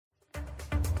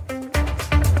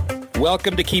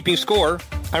Welcome to Keeping Score.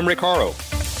 I'm Rick Horrow.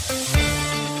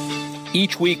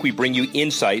 Each week we bring you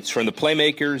insights from the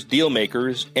playmakers, deal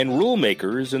makers, and rule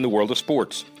makers in the world of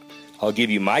sports. I'll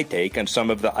give you my take on some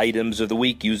of the items of the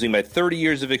week using my 30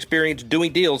 years of experience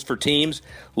doing deals for teams,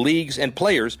 leagues, and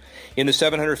players in the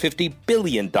 $750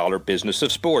 billion business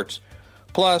of sports.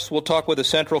 Plus, we'll talk with a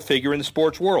central figure in the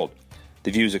sports world. The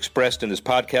views expressed in this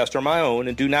podcast are my own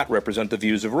and do not represent the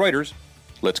views of Reuters.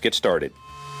 Let's get started.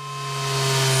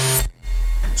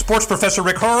 Sports Professor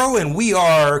Rick Horrow, and we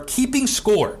are keeping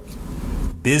score.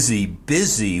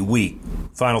 Busy week.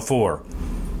 Final Four,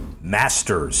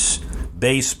 Masters,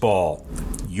 baseball,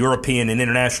 European and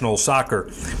international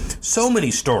soccer. So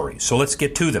many stories, so let's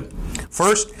get to them.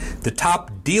 First, the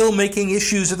top deal-making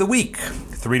issues of the week,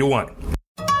 3-1.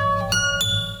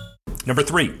 Number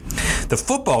 3. The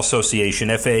Football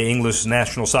Association, FA, English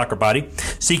national soccer body,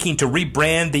 seeking to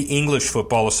rebrand the English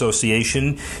Football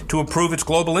Association to improve its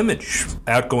global image.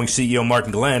 Outgoing CEO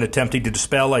Martin Glenn attempting to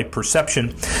dispel a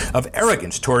perception of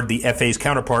arrogance toward the FA's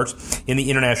counterparts in the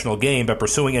international game by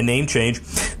pursuing a name change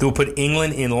that will put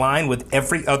England in line with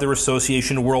every other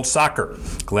association in world soccer.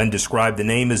 Glenn described the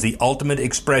name as the ultimate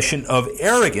expression of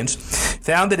arrogance.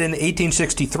 Founded in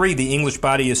 1863, the English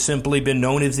body has simply been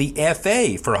known as the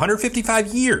FA for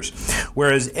 155 years.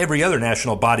 Whereas every other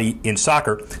national body in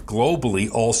soccer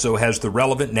globally also has the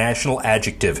relevant national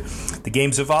adjective. The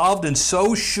game's evolved, and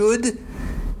so should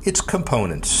its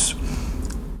components.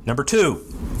 Number 2,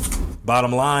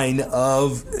 bottom line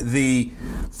of the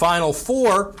Final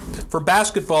Four for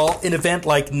basketball, an event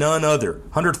like none other.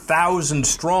 100,000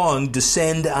 strong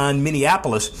descend on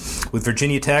Minneapolis with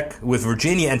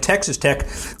Virginia and Texas Tech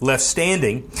left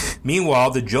standing. Meanwhile,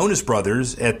 the Jonas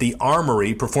Brothers at the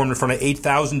Armory performed in front of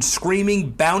 8,000 screaming,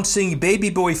 bouncing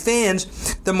baby boy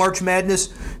fans the March Madness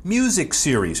Music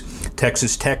Series.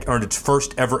 Texas Tech earned its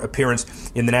first ever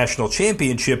appearance in the national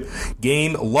championship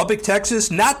game. Lubbock, Texas,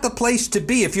 not the place to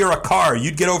be if you're a car.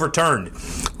 You'd get overturned.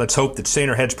 Let's hope that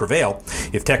saner heads prevail.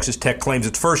 If Texas Tech claims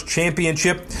its first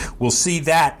championship, we'll see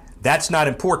that. That's not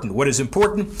important. What is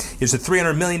important is the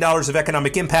 $300 million of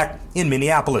economic impact in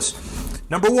Minneapolis.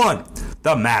 Number 1,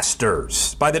 the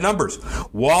Masters. By the numbers,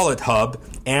 Wallet Hub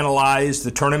analyzed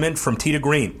the tournament from tee to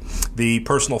green. The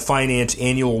Personal Finance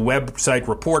annual website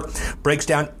report breaks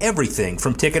down everything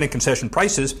from ticket and concession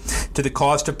prices to the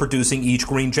cost of producing each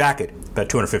green jacket. About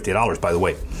 $250, by the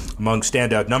way. Among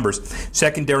standout numbers,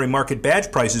 secondary market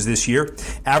badge prices this year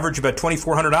average about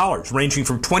 $2,400, ranging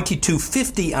from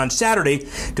 $2,250 on Saturday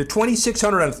to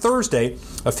 $2,600 on Thursday,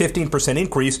 a 15%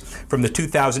 increase from the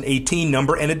 2018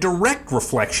 number and a direct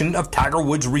reflection of Tiger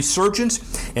Woods' resurgence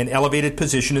and elevated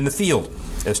position in the field.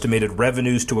 Estimated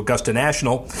revenues to Augusta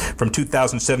National from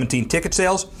 2017 ticket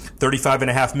sales,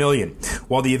 $35.5 million,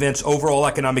 while the event's overall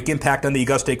economic impact on the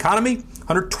Augusta economy,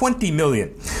 $120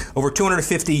 million. Over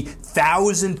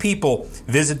 250,000 people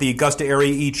visit the Augusta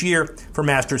area each year for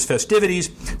Masters festivities,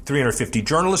 350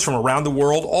 journalists from around the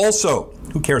world also.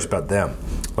 Who cares about them?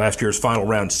 Last year's final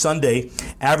round Sunday,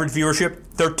 average viewership,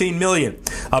 13 million,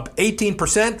 up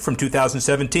 18% from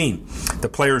 2017. The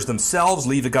players themselves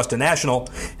leave Augusta National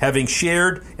having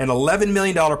shared an $11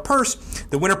 million purse,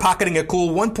 the winner pocketing a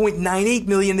cool $1.98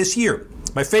 million this year.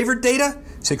 My favorite data?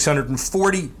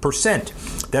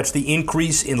 640%. That's the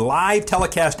increase in live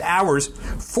telecast hours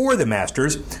for the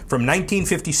Masters from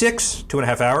 1956,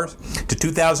 2.5 hours, to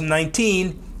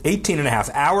 2019, 18.5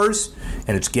 hours,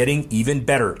 and it's getting even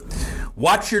better.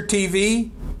 Watch your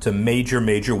TV. It's a major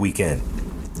weekend.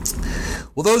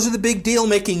 Well, those are the big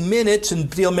deal-making minutes and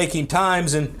deal-making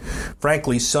times, and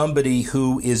frankly, somebody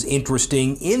who is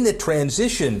interesting in the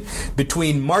transition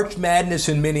between March Madness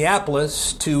in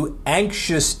Minneapolis to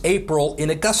anxious April in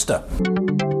Augusta.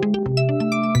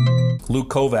 Luke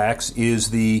Kovacs is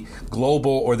the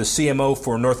global or the CMO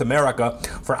for North America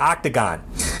for Octagon.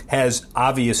 Has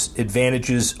obvious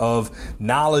advantages of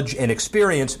knowledge and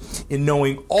experience in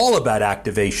knowing all about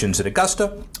activations at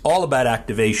Augusta, all about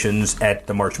activations at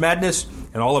the March Madness,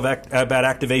 and all about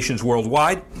activations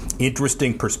worldwide.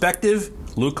 Interesting perspective,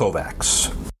 Luke Kovacs.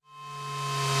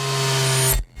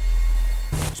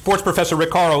 Sports Professor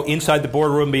Rick Horrow, inside the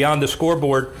boardroom, beyond the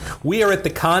scoreboard. We are at the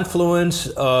confluence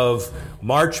of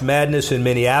March Madness in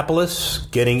Minneapolis,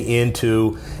 getting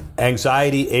into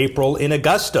Anxiety April in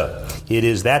Augusta. It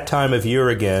is that time of year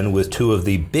again with two of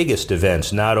the biggest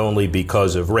events, not only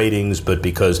because of ratings, but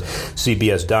because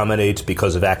CBS dominates,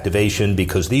 because of activation,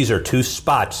 because these are two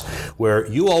spots where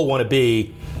you all want to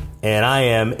be and I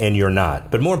am and you're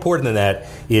not. But more important than that,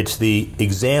 it's the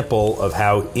example of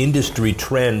how industry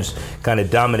trends kind of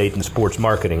dominate in sports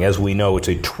marketing. As we know, it's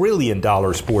a $1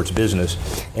 trillion sports business,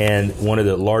 and one of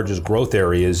the largest growth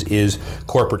areas is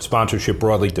corporate sponsorship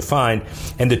broadly defined,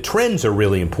 and the trends are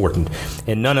really important.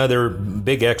 And none other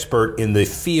big expert in the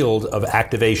field of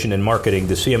activation and marketing,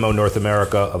 the CMO North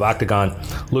America of Octagon,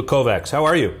 Lou Kovacs. How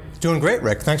are you? Doing great,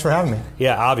 Rick. Thanks for having me.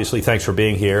 Yeah, obviously, thanks for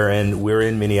being here. And we're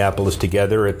in Minneapolis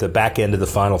together at the back end of the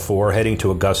Final Four, heading to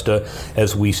Augusta,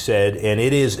 as we said. And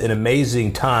it is an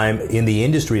amazing time in the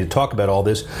industry to talk about all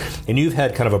this. And you've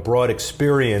had kind of a broad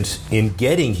experience in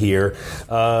getting here.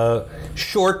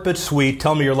 Short but sweet.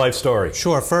 Tell me your life story.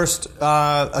 Sure. First,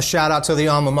 a shout out to the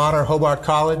alma mater, Hobart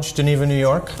College, Geneva, New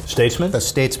York. Statesman? The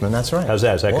Statesman, that's right. How's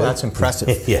that? Is that good? That's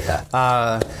impressive.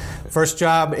 Yeah. First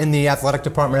job in the athletic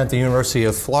department at the University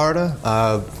of Florida,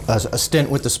 a stint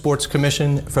with the Sports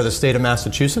Commission for the state of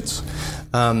Massachusetts,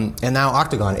 and now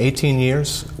Octagon, 18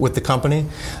 years with the company.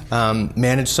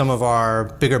 Managed some of our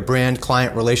bigger brand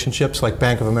client relationships like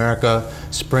Bank of America,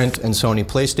 Sprint, and Sony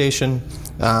PlayStation.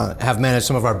 Have managed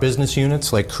some of our business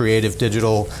units like creative,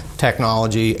 digital,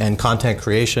 technology, and content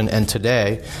creation. And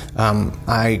today,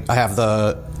 I have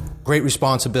the great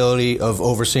responsibility of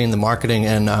overseeing the marketing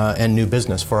and new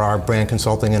business for our brand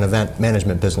consulting and event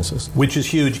management businesses. Which is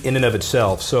huge in and of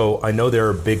itself. So I know there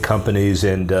are big companies,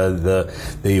 and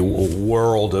the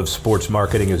world of sports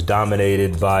marketing is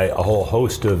dominated by a whole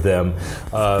host of them.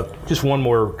 Just one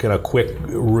more kind of quick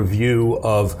review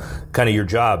of kind of your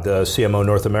job, the CMO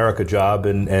North America job,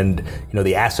 and you know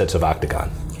the assets of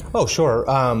Octagon. Oh, sure.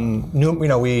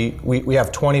 We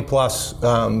have 20 plus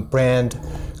brand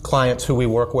clients who we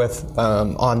work with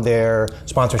on their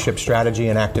sponsorship strategy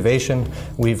and activation.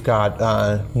 We've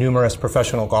got numerous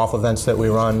professional golf events that we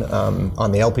run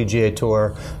on the LPGA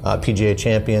Tour, PGA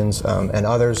Champions, and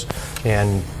others,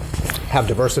 and have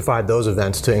diversified those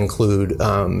events to include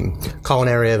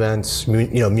culinary events,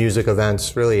 music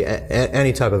events, really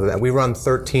any type of event. We run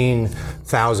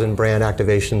 13,000 brand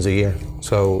activations a year,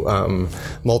 so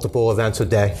multiple events a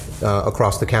day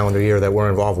across the calendar year that we're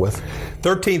involved with.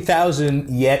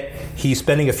 13,000, yet he's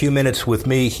spending a few minutes with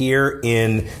me here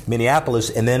in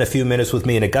Minneapolis and then a few minutes with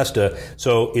me in Augusta.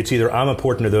 So it's either I'm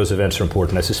important or those events are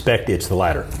important. I suspect it's the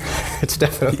latter. It's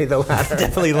definitely the latter.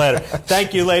 Definitely the latter.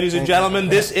 Thank you, ladies and gentlemen.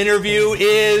 This interview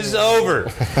is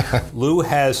over. Lou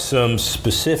has some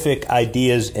specific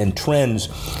ideas and trends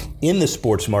in the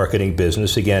sports marketing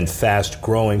business, again, fast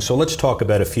growing. So let's talk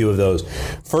about a few of those.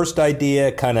 First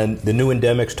idea, kind of the new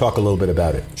endemics, talk a little bit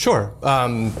about it. Sure.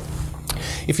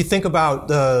 If you think about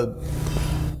the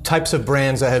types of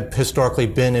brands that have historically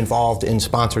been involved in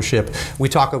sponsorship, we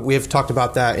have talked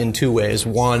about that in two ways.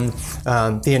 One,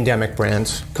 the endemic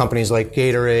brands, companies like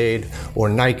Gatorade or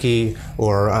Nike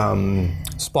or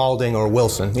Spalding or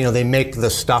Wilson. They make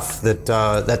the stuff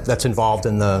that's involved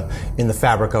in the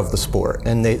fabric of the sport,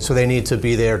 and so they need to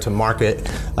be there to market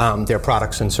their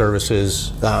products and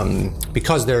services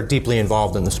because they're deeply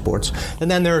involved in the sports. And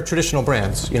then there are traditional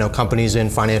brands, companies in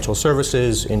financial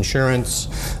services, insurance,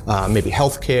 maybe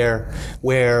healthcare,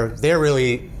 where they're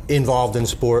really involved in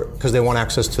sport because they want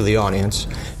access to the audience.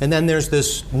 And then there's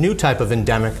this new type of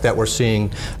endemic that we're seeing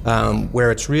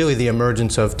where it's really the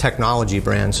emergence of technology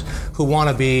brands who want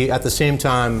to be at the same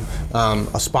time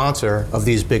a sponsor of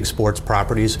these big sports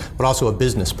properties, but also a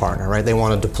business partner, right? They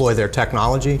want to deploy their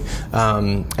technology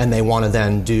and they want to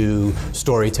then do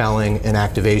storytelling and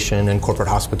activation and corporate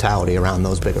hospitality around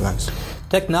those big events.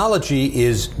 Technology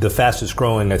is the fastest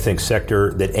growing, I think,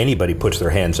 sector that anybody puts their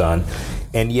hands on.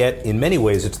 And yet, in many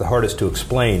ways, it's the hardest to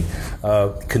explain.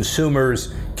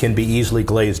 Consumers can be easily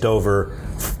glazed over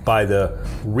by the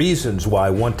reasons why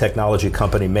one technology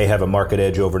company may have a market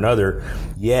edge over another,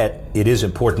 yet it is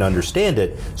important to understand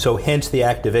it. So hence the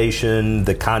activation,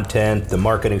 the content, the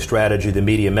marketing strategy, the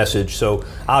media message. So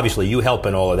obviously you help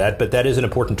in all of that, but that is an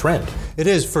important trend. It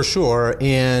is, for sure.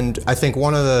 And I think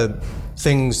one of the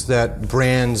things that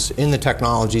brands in the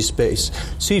technology space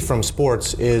see from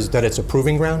sports is that it's a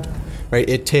proving ground. Right?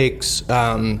 It takes, there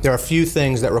are a few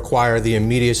things that require the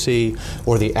immediacy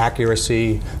or the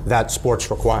accuracy that sports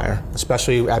require,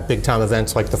 especially at big-time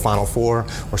events like the Final Four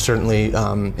or certainly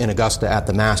in Augusta at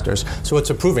the Masters. So it's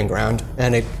a proving ground,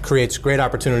 and it creates great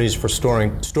opportunities for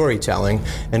storytelling.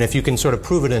 And if you can sort of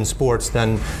prove it in sports,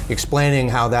 then explaining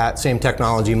how that same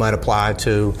technology might apply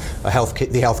to the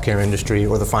healthcare industry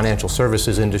or the financial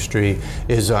services industry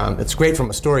is it's great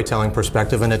from a storytelling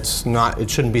perspective, and it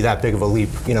shouldn't be that big of a leap,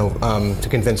 to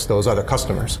convince those other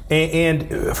customers.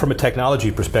 And from a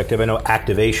technology perspective, I know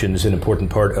activation is an important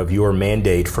part of your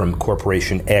mandate from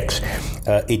Corporation X.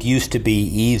 It used to be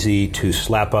easy to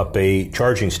slap up a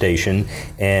charging station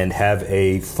and have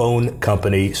a phone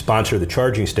company sponsor the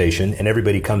charging station, and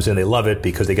everybody comes in, they love it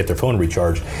because they get their phone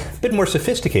recharged. A bit more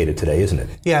sophisticated today, isn't it?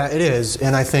 Yeah, it is,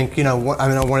 and I think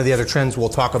one of the other trends we'll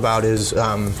talk about is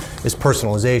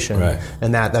personalization, right.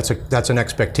 And that's an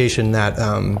expectation that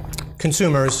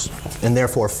consumers and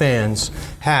therefore fans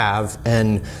have.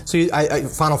 And so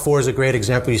Final Four is a great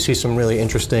example. You see some really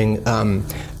interesting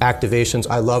activations.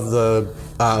 I love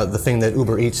the thing that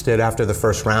Uber Eats did after the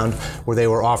first round, where they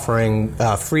were offering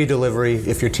free delivery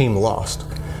if your team lost.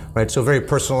 Right, so very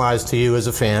personalized to you as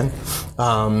a fan.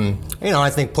 I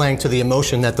think playing to the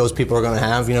emotion that those people are going to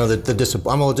have. I'm a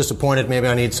little disappointed. Maybe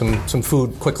I need some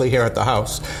food quickly here at the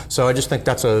house. So I just think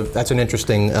that's an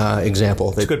interesting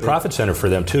example. It's a good profit center for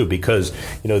them too, because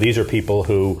these are people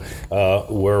who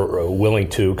were willing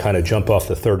to kind of jump off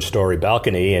the third-story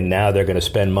balcony, and now they're going to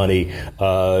spend money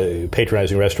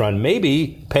patronizing a restaurant,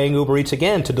 maybe paying Uber Eats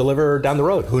again to deliver down the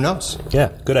road. Who knows?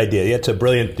 Yeah, good idea. Yeah, it's a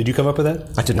brilliant. Did you come up with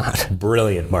that? I did not.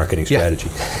 Brilliant marketing strategy.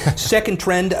 Yeah. Second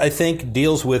trend, I think,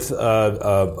 deals with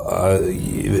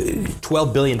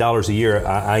 $12 billion a year.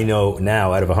 I know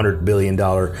now, out of a $100 billion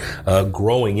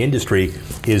growing industry,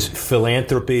 is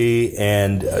philanthropy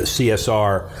and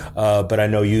CSR. But I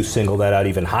know you single that out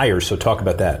even higher. So talk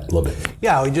about that a little bit.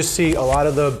 Yeah, we just see a lot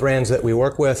of the brands that we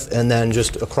work with, and then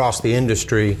just across the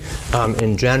industry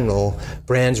in general,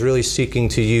 brands really seeking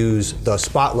to use the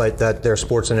spotlight that their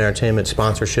sports and entertainment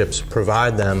sponsorships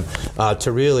provide them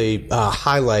to really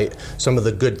highlight some of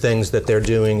the good things that they're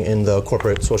doing in the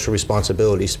corporate social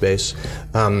responsibility space.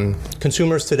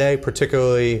 Consumers today,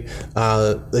 particularly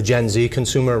the Gen Z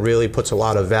consumer, really puts a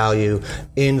lot of value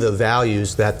in the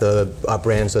values that the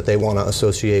brands that they want to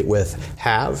associate with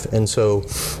have. And so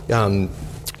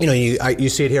you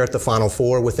see it here at the Final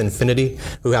Four with Infinity,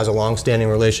 who has a long-standing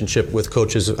relationship with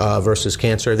Coaches versus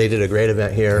Cancer. They did a great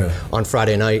event here on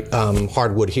Friday night,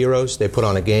 Hardwood Heroes. They put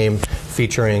on a game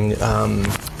featuring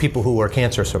people who were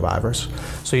cancer survivors.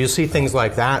 So you see things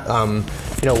like that.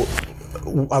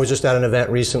 I was just at an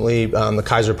event recently, the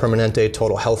Kaiser Permanente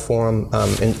Total Health Forum,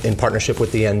 in partnership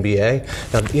with the NBA.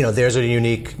 Now, there's a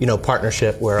unique,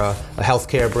 partnership where a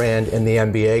healthcare brand and the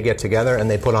NBA get together and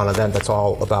they put on an event that's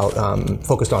all about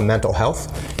focused on mental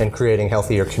health and creating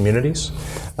healthier communities.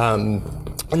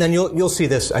 And then you'll see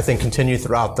this, I think, continue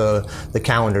throughout the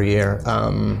calendar year.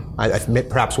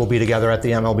 Perhaps we'll be together at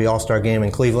the MLB All-Star Game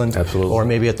in Cleveland. Absolutely. Or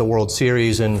maybe at the World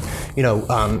Series. And,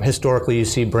 historically you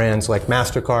see brands like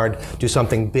MasterCard do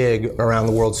something big around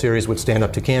the World Series with Stand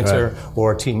Up to Cancer, right.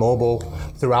 Or T-Mobile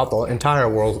throughout the entire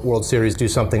World Series do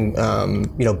something,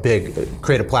 big,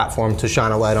 create a platform to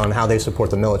shine a light on how they support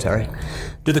the military.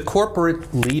 Do the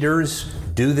corporate leaders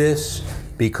do this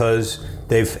because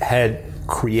they've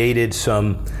created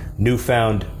some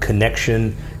newfound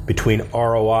connection between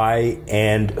ROI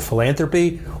and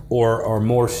philanthropy, or are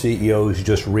more CEOs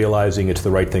just realizing it's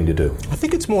the right thing to do? I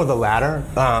think it's more the latter,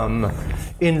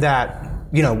 in that,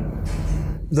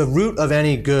 the root of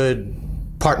any good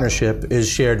partnership is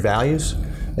shared values.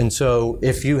 And so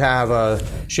if you have a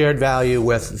shared value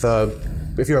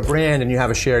if you're a brand and you have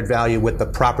a shared value with the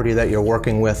property that you're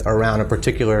working with around a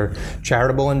particular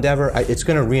charitable endeavor, it's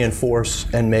going to reinforce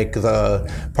and make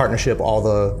the partnership all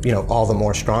the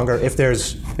more stronger. If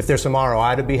there's some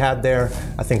ROI to be had there,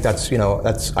 I think that's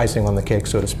icing on the cake,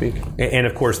 so to speak. And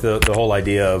of course, the whole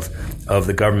idea of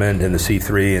the government and the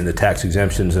C3 and the tax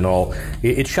exemptions and all,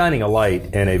 it's shining a light,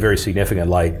 and a very significant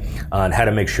light, on how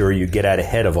to make sure you get out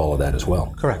ahead of all of that as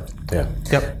well. Correct. Yeah.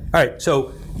 Yep. All right.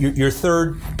 So your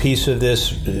third piece of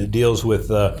this deals with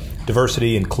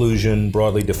diversity, inclusion,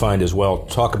 broadly defined as well.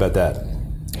 Talk about that.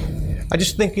 I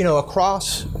just think,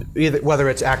 across, whether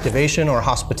it's activation or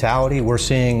hospitality, we're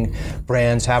seeing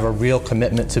brands have a real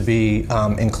commitment to be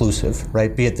inclusive,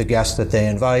 right? Be it the guests that they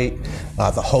invite,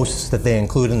 the hosts that they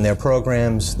include in their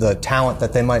programs, the talent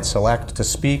that they might select to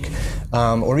speak,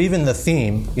 or even the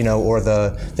theme, or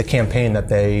the campaign that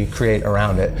they create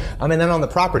around it. And then on the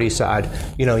property side,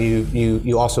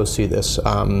 you also see this.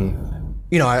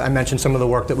 I mentioned some of the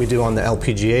work that we do on the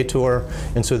LPGA Tour,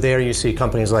 and so there you see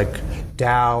companies like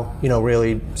Dow,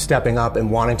 really stepping up and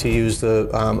wanting to use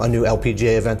a new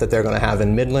LPGA event that they're going to have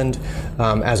in Midland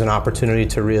as an opportunity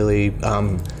to really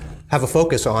have a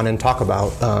focus on and talk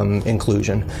about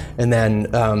inclusion. And then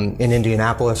in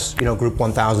Indianapolis, Group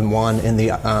 1001 in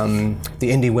the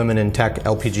Indy Women in Tech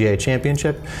LPGA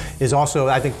Championship is also,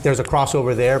 I think there's a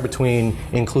crossover there between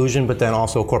inclusion, but then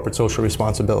also corporate social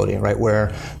responsibility, right?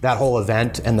 Where that whole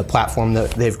event and the platform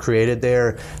that they've created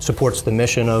there supports the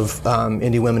mission of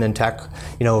Indy Women in Tech,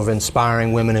 of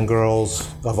inspiring women and girls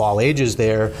of all ages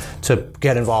there to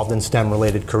get involved in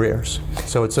STEM-related careers.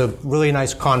 So it's a really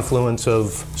nice confluence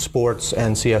of sports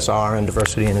and CSR and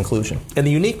diversity and inclusion. And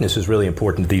the uniqueness is really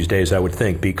important these days, I would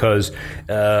think, because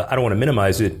I don't want to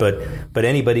minimize it, but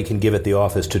anybody can give at the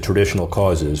office to traditional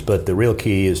causes. But the real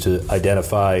key is to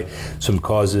identify some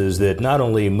causes that not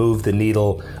only move the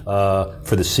needle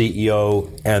for the CEO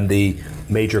and the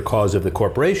major cause of the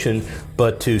corporation,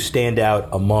 but to stand out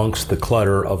amongst the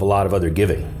clutter of a lot of other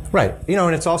giving. Right.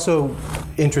 And it's also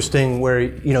interesting where,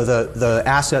 the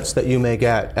assets that you may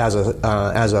get as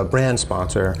a brand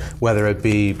sponsor, whether it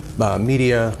be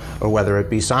media or whether it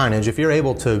be signage, if you're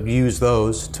able to use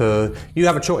those you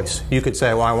have a choice. You could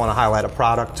say, well, I want to highlight a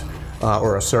product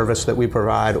or a service that we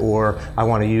provide, or I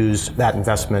want to use that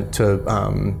investment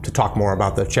to talk more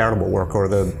about the charitable work or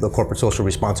the corporate social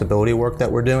responsibility work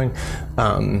that we're doing,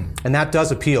 and that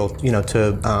does appeal,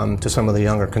 to some of the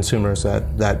younger consumers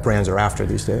that brands are after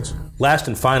these days. Last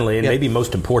and finally, and maybe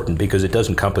most important, because it does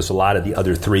encompass a lot of the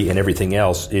other three and everything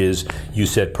else, is you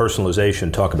said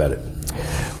personalization. Talk about it.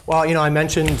 Well, I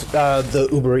mentioned the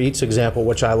Uber Eats example,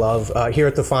 which I love. Here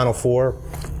at the Final Four,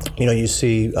 you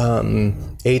see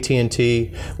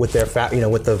AT&T with their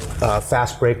with the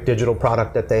Fast Break digital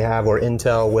product that they have, or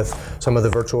Intel with some of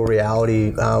the virtual reality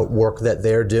work that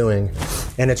they're doing,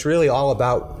 and it's really all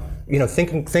about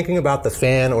thinking about the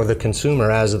fan or the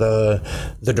consumer as the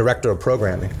director of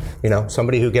programming.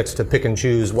 Somebody who gets to pick and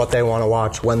choose what they want to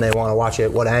watch, when they want to watch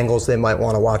it, what angles they might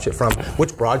want to watch it from,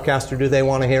 which broadcaster do they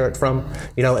want to hear it from,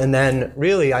 and then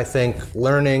really I think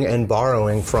learning and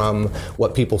borrowing from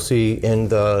what people see in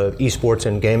the esports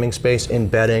and gaming space,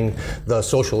 embedding the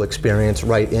social experience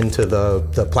right into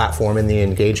the platform and the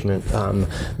engagement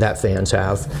that fans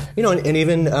have. And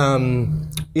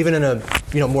even in a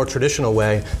more traditional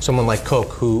way, someone like Coke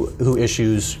who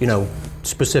issues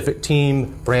specific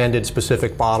team branded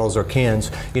specific bottles or cans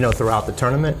throughout the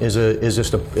tournament is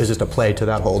just a play to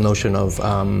that whole notion of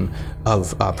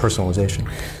personalization.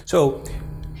 So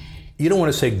you don't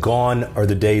want to say gone are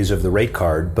the days of the rate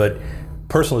card, but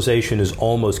personalization is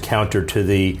almost counter to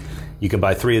the you can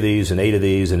buy 3 of these and 8 of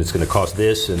these, and it's going to cost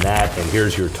this and that, and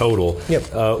here's your total.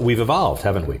 Yep. We've evolved,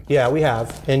 haven't we? Yeah, we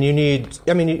have. And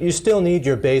you still need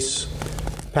your base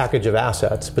package of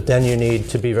assets, but then you need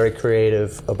to be very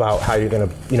creative about how you're going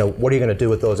to, what are you going to do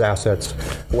with those assets?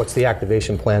 What's the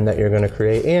activation plan that you're going to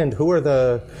create, and who are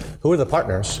the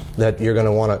partners that you're going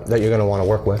to want to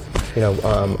work with,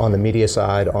 on the media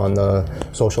side, on the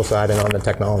social side, and on the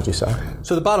technology side.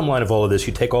 So the bottom line of all of this,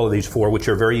 you take all of these 4, which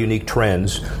are very unique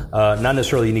trends, not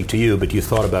necessarily unique to you, but you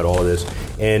thought about all of this,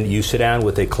 and you sit down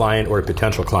with a client or a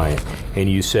potential client, and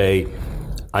you say,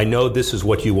 I know this is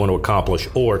what you want to accomplish,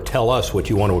 or tell us what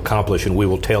you want to accomplish, and we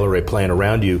will tailor a plan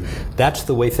around you. That's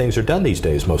the way things are done these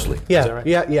days, mostly. Yeah, is that right?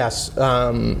 Yes.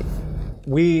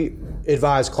 We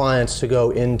advise clients to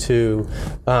go into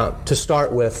to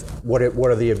start with what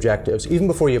are the objectives, even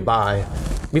before you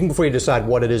decide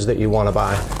what it is that you want to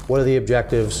buy. What are the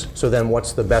objectives? So then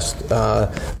what's the best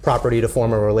property to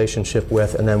form a relationship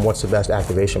with, and then what's the best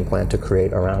activation plan to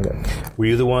create around it? Were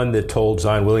you the one that told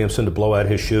Zion Williamson to blow out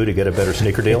his shoe to get a better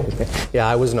sneaker deal? Yeah,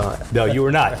 I was not. No, you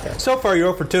were not. So far you're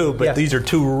 0 for 2, but These are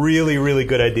 2 really, really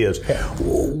good ideas. Yeah.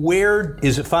 Where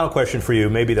is it? Final question for you,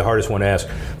 maybe the hardest one to ask.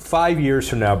 5 years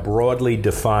from now, broadly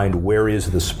defined, where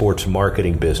is the sports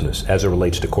marketing business as it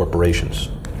relates to corporations?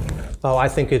 Oh, I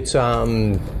think it's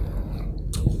as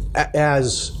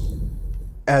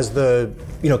the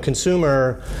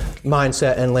consumer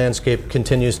mindset and landscape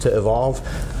continues to evolve,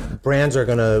 brands are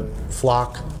going to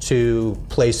flock to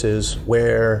places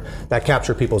where that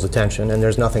capture people's attention, and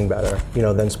there's nothing better,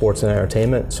 than sports and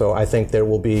entertainment. So I think there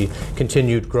will be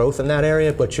continued growth in that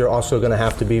area, but you're also going to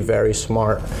have to be very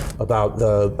smart about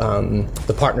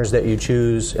the partners that you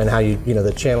choose and how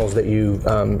the channels that you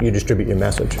distribute your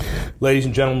message. Ladies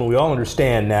and gentlemen, we all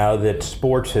understand now that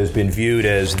sports has been viewed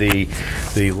as the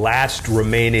last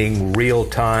remaining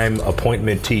real-time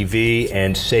appointment TV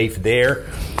and safe there.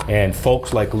 And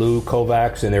folks like Lou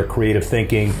Kovacs and their creative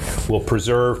thinking will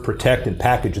preserve, protect, and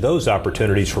package those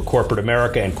opportunities for corporate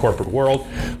America and corporate world.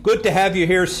 Good to have you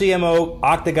here, CMO,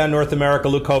 Octagon North America.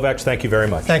 Lou Kovacs, thank you very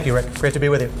much. Thank you, Rick. Great to be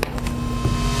with you.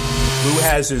 Lou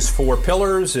has his 4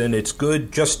 pillars, and it's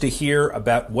good just to hear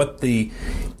about what the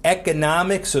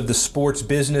economics of the sports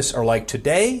business are like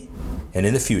today and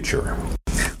in the future.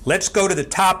 Let's go to the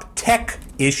top tech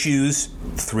issues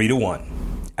 3-1.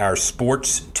 Our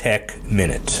Sports Tech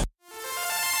Minute.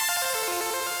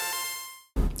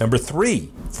 Number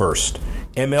 3 first.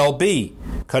 MLB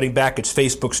cutting back its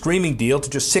Facebook streaming deal to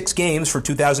just 6 games for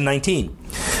 2019.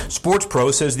 Sports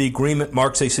Pro says the agreement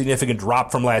marks a significant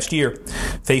drop from last year.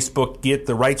 Facebook get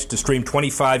the rights to stream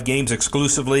 25 games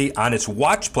exclusively on its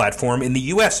Watch platform in the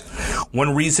U.S.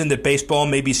 One reason that baseball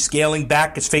may be scaling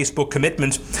back its Facebook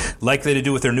commitments, likely to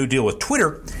do with their new deal with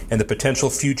Twitter and the potential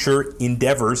future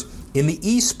endeavors in the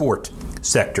e-sport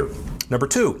sector. Number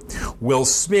 2, Will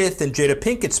Smith and Jada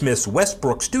Pinkett Smith's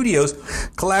Westbrook Studios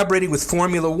collaborating with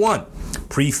Formula One.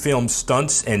 Pre-filmed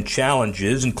stunts and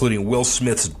challenges, including Will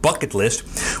Smith's Bucket List,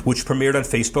 which premiered on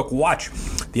Facebook Watch.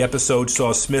 The episode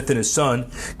saw Smith and his son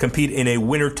compete in a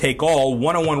winner-take-all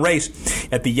one-on-one race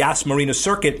at the Yas Marina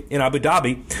Circuit in Abu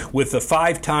Dhabi with the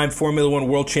 5-time Formula One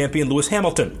world champion Lewis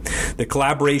Hamilton. The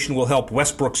collaboration will help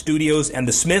Westbrook Studios and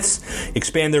the Smiths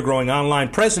expand their growing online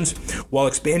presence while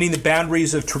expanding the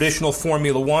boundaries of traditional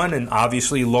Formula One and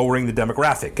obviously lowering the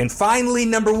demographic. And finally,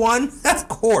 number 1, of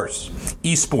course,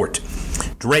 eSport.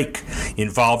 Drake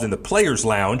involved in the Players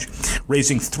Lounge,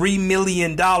 raising $3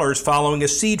 million following a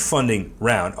seed funding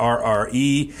round.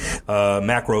 RRE,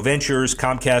 Macro Ventures,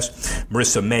 Comcast,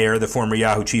 Marissa Mayer, the former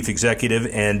Yahoo chief executive,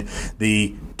 and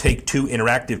the Take-Two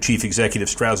Interactive chief executive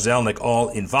Strauss Zelnick all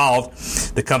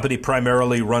involved. The company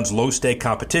primarily runs low-stake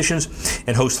competitions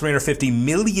and hosts 350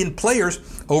 million players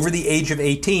over the age of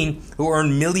 18 who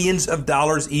earn millions of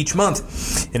dollars each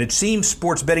month. And it seems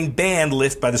sports betting ban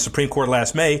lift by the Supreme Court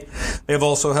last May may have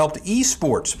also helped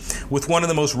esports, with one of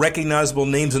the most recognizable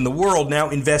names in the world now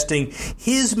investing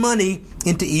his money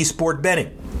into esport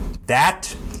betting.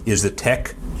 That is the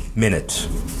Tech Minute.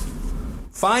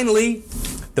 Finally,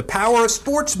 the Power of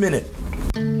Sports Minute.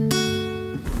 A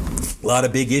lot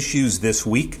of big issues this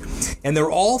week, and they're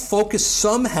all focused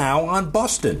somehow on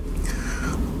Boston.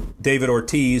 David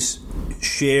Ortiz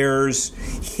shares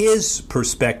his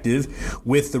perspective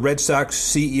with the Red Sox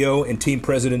CEO and team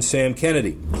president Sam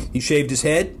Kennedy. He shaved his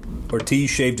head. Ortiz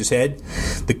shaved his head.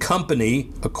 The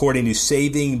company, according to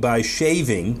Saving by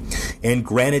Shaving and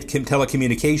Granite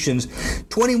Telecommunications,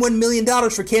 $21 million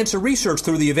for cancer research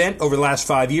through the event over the last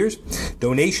 5 years.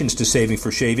 Donations to Saving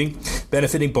for Shaving,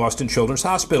 benefiting Boston Children's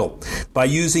Hospital. By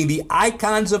using the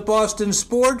icons of Boston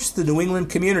sports, the New England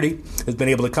community has been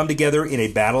able to come together in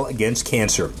a battle against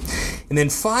cancer. And then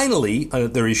finally,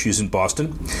 other issues in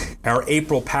Boston. Our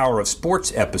April Power of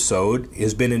Sports episode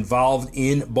has been involved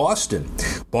in Boston.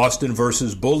 Boston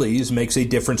versus Bullies makes a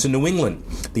difference in New England.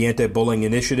 The anti-bullying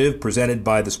initiative presented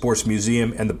by the Sports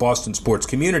Museum and the Boston sports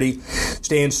community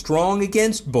stands strong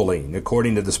against bullying.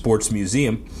 According to the Sports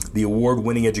Museum, the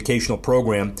award-winning educational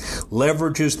program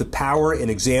leverages the power and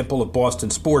example of Boston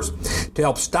sports to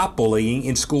help stop bullying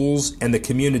in schools and the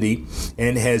community,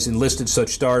 and has enlisted such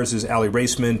stars as Ali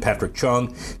Raceman, Patrick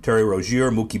Chung, Terry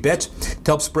Rozier, Mookie Betts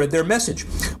to help spread their message.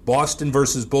 Boston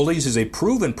versus Bullies is a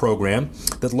proven program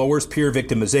that lowers peer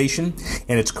victimization,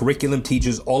 and its curriculum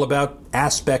teaches all about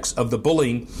aspects of the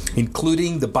bullying,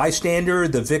 including the bystander,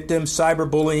 the victim,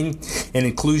 cyberbullying, and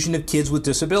inclusion of kids with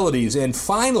disabilities. And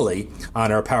finally,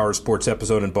 on our Power Sports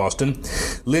episode in Boston,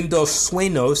 Lindos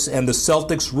Sueños and the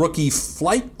Celtics rookie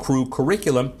flight crew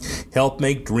curriculum help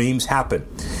make dreams happen.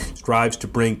 Strives to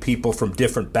bring people from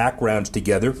different backgrounds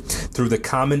together through the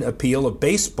common appeal of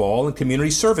baseball and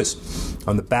community service.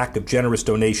 On the back of generous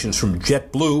donations from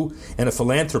JetBlue and a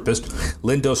philanthropist,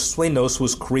 Lindos Sueños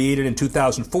was created in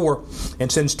 2004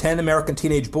 and sends 10 American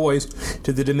teenage boys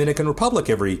to the Dominican Republic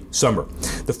every summer.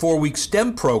 The 4-week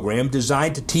STEM program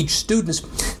designed to teach students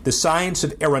the science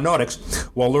of aeronautics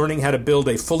while learning how to build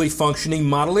a fully functioning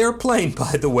model airplane,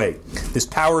 by the way. This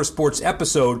Power Sports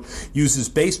episode uses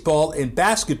baseball and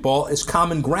basketball as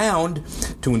common ground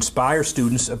to inspire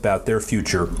students about their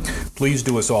future. Please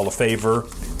do us all a favor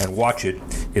and watch it.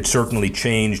 It certainly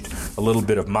changed a little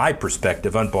bit of my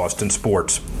perspective on Boston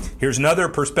sports. Here's another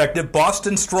perspective: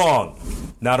 Boston strong,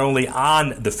 not only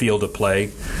on the field of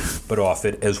play, but off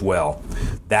it as well.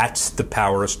 That's the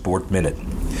Power of Sport Minute.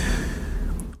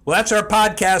 Well, that's our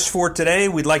podcast for today.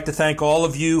 We'd like to thank all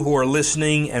of you who are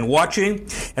listening and watching.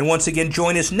 And once again,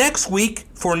 join us next week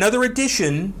for another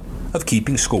edition of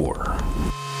Keeping Score.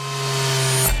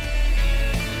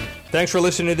 Thanks for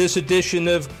listening to this edition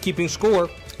of Keeping Score.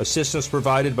 Assistance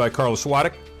provided by Carla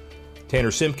Swadek,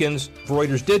 Tanner Simpkins,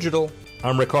 Reuters Digital.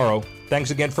 I'm Rick Horrow. Thanks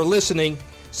again for listening.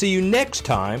 See you next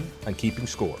time on Keeping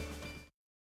Score.